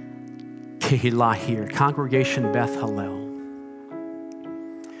Kehillah here, Congregation Beth Hallel.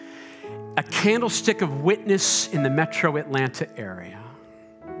 A candlestick of witness in the metro Atlanta area.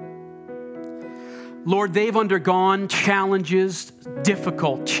 Lord, they've undergone challenges,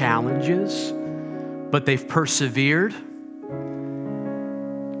 difficult challenges, but they've persevered.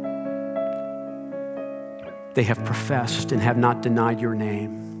 They have professed and have not denied your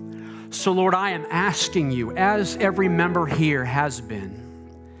name. So, Lord, I am asking you, as every member here has been,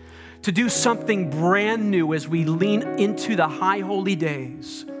 to do something brand new as we lean into the high holy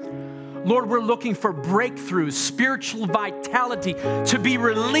days. Lord, we're looking for breakthroughs, spiritual vitality to be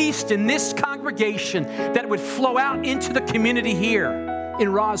released in this congregation that would flow out into the community here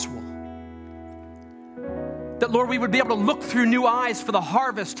in Roswell. That, Lord, we would be able to look through new eyes for the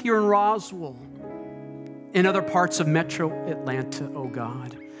harvest here in Roswell, in other parts of metro Atlanta, oh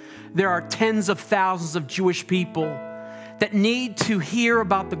God. There are tens of thousands of Jewish people that need to hear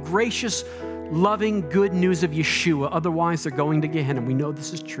about the gracious, loving good news of Yeshua. Otherwise, they're going to Gehenna. We know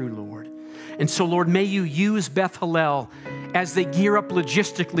this is true, Lord. And so, Lord, may you use Beth Hallel as they gear up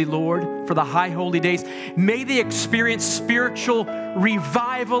logistically, Lord, for the high holy days. May they experience spiritual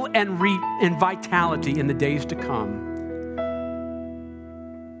revival and vitality in the days to come.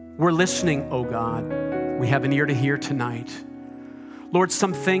 We're listening, oh God. We have an ear to hear tonight. Lord,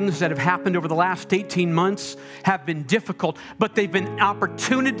 some things that have happened over the last 18 months have been difficult, but they've been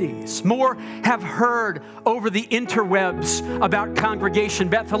opportunities. More have heard over the interwebs about Congregation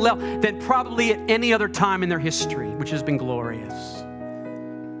Beth Hallel than probably at any other time in their history, which has been glorious.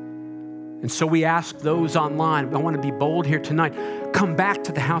 And so we ask those online, I want to be bold here tonight, come back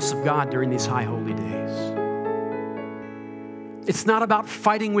to the house of God during these high holy days. It's not about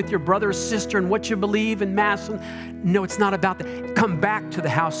fighting with your brother or sister and what you believe in Mass. No, it's not about that. Come back to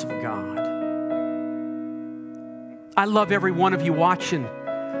the house of God. I love every one of you watching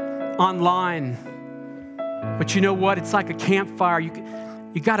online. But you know what? It's like a campfire.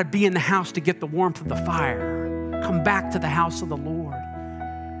 You got to be in the house to get the warmth of the fire. Come back to the house of the Lord.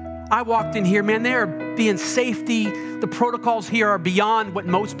 I walked in here, man, they're being safety. The protocols here are beyond what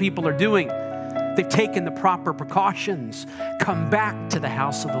most people are doing. They've taken the proper precautions. Come back to the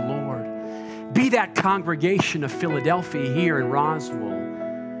house of the Lord. Be that congregation of Philadelphia here in Roswell,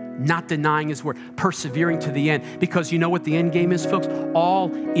 not denying his word, persevering to the end. Because you know what the end game is, folks?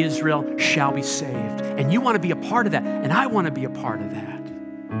 All Israel shall be saved. And you want to be a part of that, and I want to be a part of that.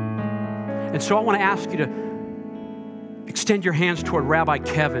 And so I want to ask you to extend your hands toward Rabbi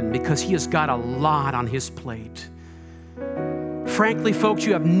Kevin, because he has got a lot on his plate. Frankly, folks,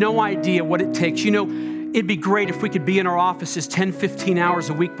 you have no idea what it takes. You know, it'd be great if we could be in our offices 10, 15 hours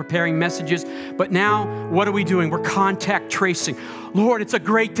a week preparing messages. But now, what are we doing? We're contact tracing. Lord, it's a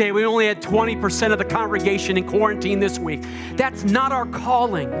great day. We only had 20% of the congregation in quarantine this week. That's not our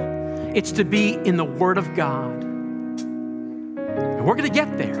calling. It's to be in the Word of God. And we're going to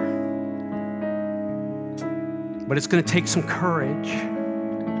get there. But it's going to take some courage.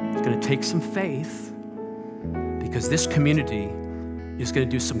 It's going to take some faith. Because this community is going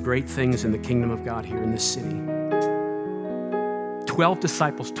to do some great things in the kingdom of God here in this city. 12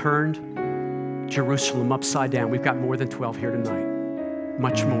 disciples turned Jerusalem upside down. We've got more than 12 here tonight.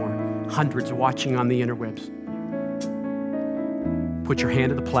 Much more. Hundreds watching on the interwebs. Put your hand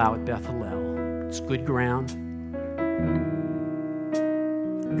to the plow at Beth Hallel. It's good ground.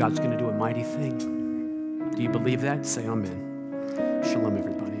 God's going to do a mighty thing. Do you believe that? Say amen. Shalom,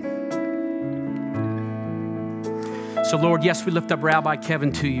 everybody. So, Lord, yes, we lift up Rabbi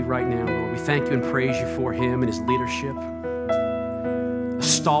Kevin to you right now, Lord. We thank you and praise you for him and his leadership. A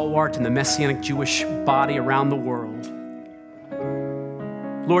stalwart in the Messianic Jewish body around the world.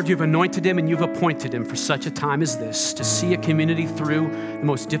 Lord, you've anointed him and you've appointed him for such a time as this to see a community through the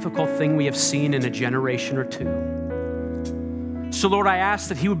most difficult thing we have seen in a generation or two. So, Lord, I ask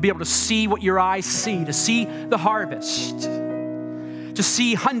that he would be able to see what your eyes see, to see the harvest, to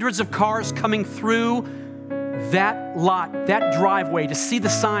see hundreds of cars coming through that lot, that driveway, to see the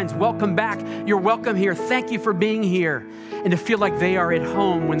signs, welcome back, you're welcome here, thank you for being here, and to feel like they are at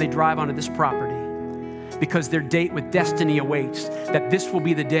home when they drive onto this property because their date with destiny awaits, that this will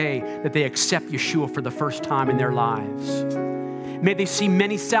be the day that they accept Yeshua for the first time in their lives. May they see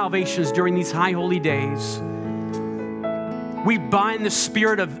many salvations during these high holy days. We bind the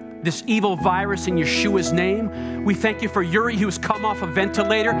spirit of this evil virus in Yeshua's name. We thank you for Yuri, who's come off a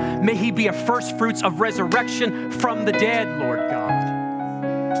ventilator. May he be a first fruits of resurrection from the dead, Lord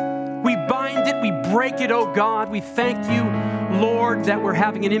God. We bind it, we break it, oh God. We thank you, Lord, that we're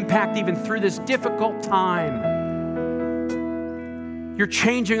having an impact even through this difficult time. You're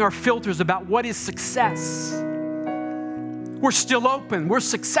changing our filters about what is success. We're still open. We're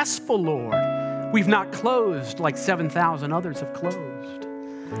successful, Lord. We've not closed like 7,000 others have closed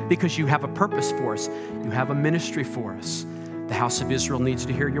because you have a purpose for us. You have a ministry for us. The house of Israel needs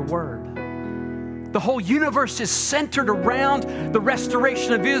to hear your word. The whole universe is centered around the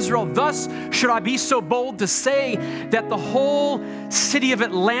restoration of Israel. Thus, should I be so bold to say that the whole city of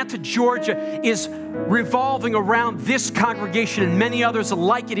Atlanta, Georgia, is revolving around this congregation and many others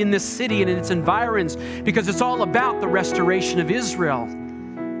like it in this city and in its environs, because it's all about the restoration of Israel.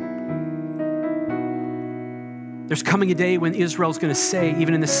 There's coming a day when Israel's going to say,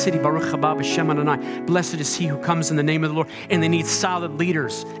 even in the city, Baruch haba b'shem Adonai, blessed is he who comes in the name of the Lord. And they need solid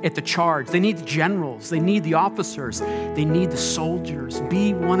leaders at the charge. They need the generals. They need the officers. They need the soldiers.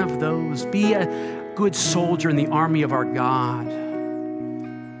 Be one of those. Be a good soldier in the army of our God.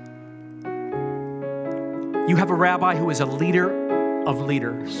 You have a rabbi who is a leader of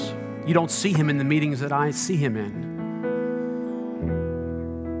leaders. You don't see him in the meetings that I see him in.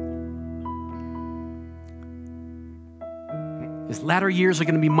 His latter years are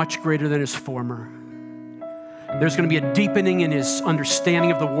going to be much greater than his former. There's going to be a deepening in his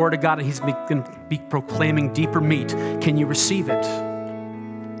understanding of the Word of God, and he's going to be proclaiming deeper meat. Can you receive it?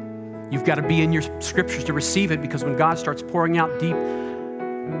 You've got to be in your scriptures to receive it, because when God starts pouring out deep,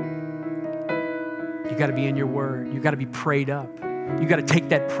 you've got to be in your Word. You've got to be prayed up. You've got to take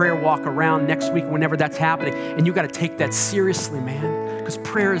that prayer walk around next week whenever that's happening, and you've got to take that seriously, man, because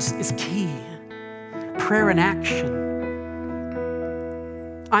prayer is key. Prayer and action.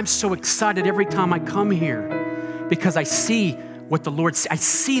 I'm so excited every time I come here because I see what the Lord sees. I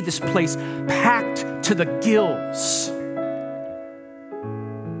see this place packed to the gills.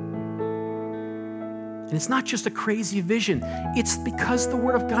 And it's not just a crazy vision. It's because the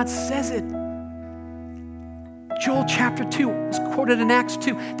Word of God says it. Joel chapter 2 was quoted in Acts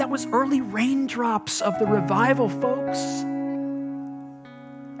 2. That was early raindrops of the revival, folks.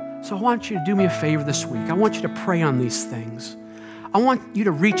 So I want you to do me a favor this week. I want you to pray on these things. I want you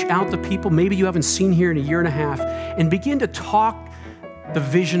to reach out to people maybe you haven't seen here in a year and a half and begin to talk the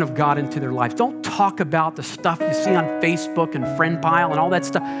vision of God into their life. Don't talk about the stuff you see on Facebook and Friend Pile and all that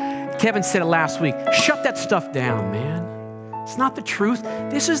stuff. Kevin said it last week. Shut that stuff down, man. It's not the truth.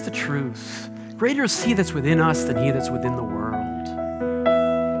 This is the truth. Greater is he that's within us than he that's within the world.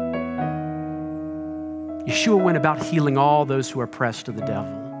 Yeshua went about healing all those who are oppressed of the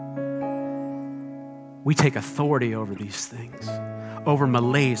devil. We take authority over these things, over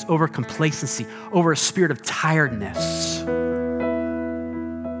malaise, over complacency, over a spirit of tiredness.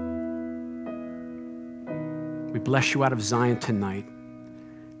 We bless you out of Zion tonight.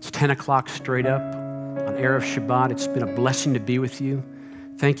 It's 10 o'clock straight up on Erev Shabbat. It's been a blessing to be with you.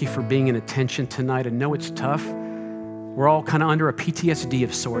 Thank you for being in attention tonight. I know it's tough. We're all kind of under a PTSD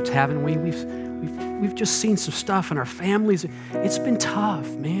of sorts, haven't we? We've just seen some stuff in our families. It's been tough,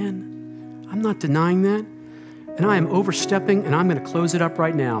 man. I'm not denying that. And I am overstepping, and I'm going to close it up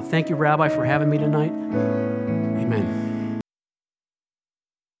right now. Thank you, Rabbi, for having me tonight. Amen.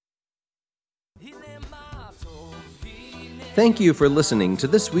 Thank you for listening to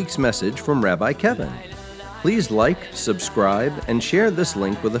this week's message from Rabbi Kevin. Please like, subscribe, and share this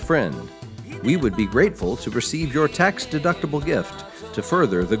link with a friend. We would be grateful to receive your tax-deductible gift to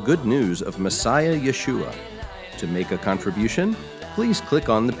further the good news of Messiah Yeshua. To make a contribution, please click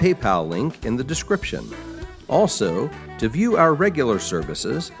on the PayPal link in the description. Also, to view our regular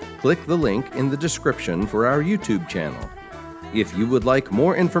services, click the link in the description for our YouTube channel. If you would like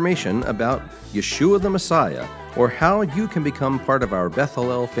more information about Yeshua the Messiah or how you can become part of our Beth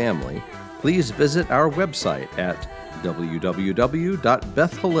Hallel family, please visit our website at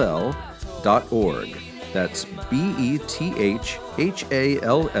www.bethhallel.org. That's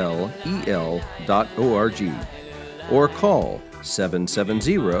BETHHALLEL.org. Or call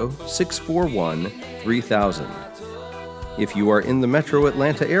 770-641-3000. If you are in the metro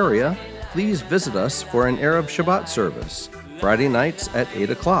Atlanta area, please visit us for an Erev Shabbat service, Friday nights at 8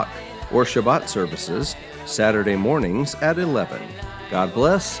 o'clock, or Shabbat services, Saturday mornings at 11. God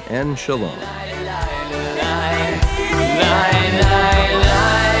bless and shalom.